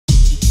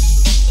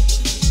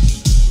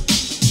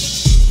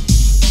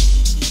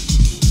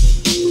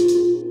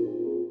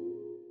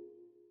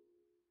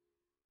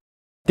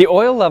The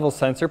oil level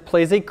sensor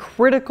plays a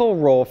critical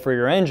role for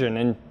your engine,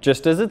 and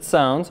just as it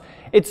sounds,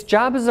 its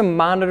job is to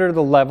monitor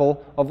the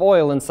level of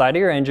oil inside of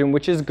your engine,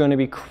 which is going to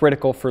be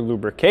critical for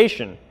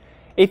lubrication.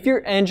 If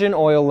your engine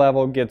oil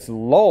level gets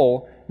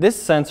low, this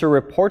sensor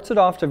reports it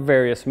off to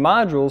various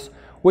modules,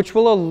 which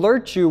will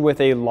alert you with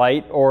a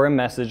light or a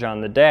message on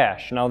the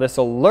dash. Now, this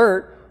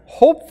alert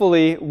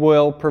hopefully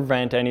will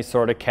prevent any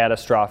sort of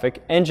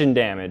catastrophic engine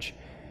damage.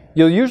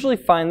 You'll usually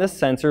find this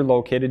sensor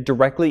located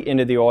directly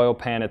into the oil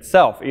pan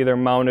itself, either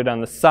mounted on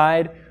the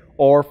side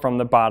or from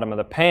the bottom of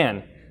the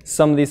pan.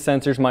 Some of these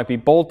sensors might be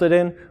bolted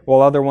in,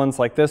 while other ones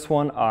like this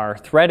one are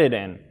threaded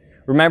in.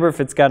 Remember, if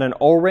it's got an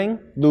O-ring,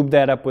 lube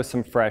that up with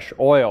some fresh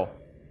oil.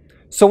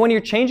 So when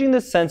you're changing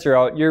this sensor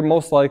out, you're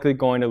most likely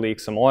going to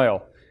leak some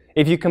oil.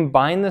 If you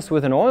combine this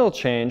with an oil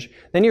change,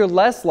 then you're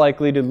less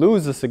likely to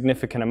lose a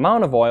significant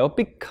amount of oil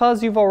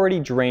because you've already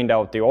drained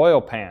out the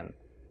oil pan.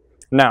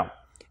 Now,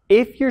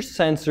 if your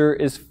sensor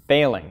is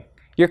failing,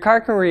 your car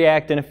can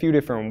react in a few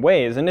different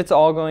ways, and it's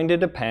all going to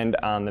depend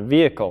on the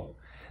vehicle.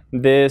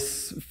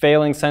 This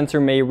failing sensor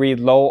may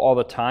read low all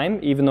the time,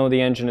 even though the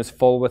engine is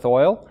full with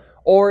oil,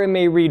 or it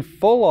may read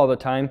full all the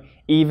time,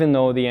 even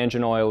though the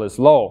engine oil is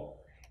low.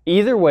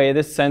 Either way,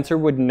 this sensor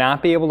would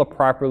not be able to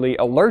properly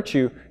alert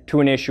you to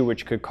an issue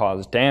which could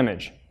cause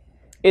damage.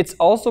 It's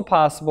also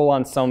possible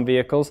on some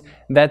vehicles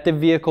that the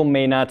vehicle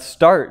may not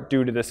start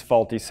due to this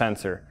faulty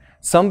sensor.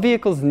 Some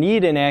vehicles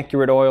need an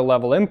accurate oil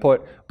level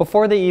input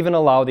before they even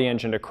allow the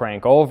engine to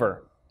crank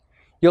over.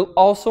 You'll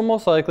also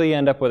most likely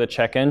end up with a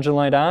check engine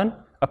light on.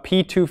 A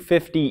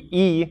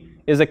P250E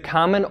is a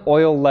common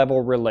oil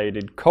level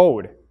related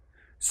code.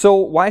 So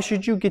why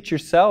should you get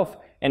yourself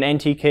an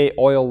NTK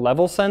Oil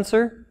Level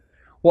Sensor?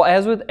 Well,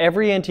 as with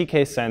every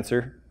NTK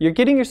sensor, you're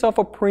getting yourself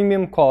a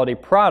premium quality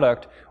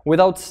product with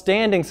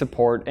outstanding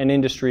support and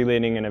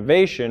industry-leading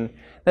innovation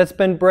that's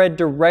been bred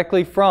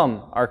directly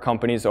from our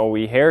company's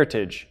OE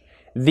heritage.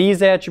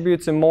 These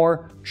attributes and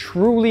more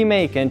truly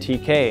make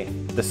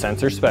NTK the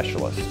sensor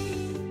specialist.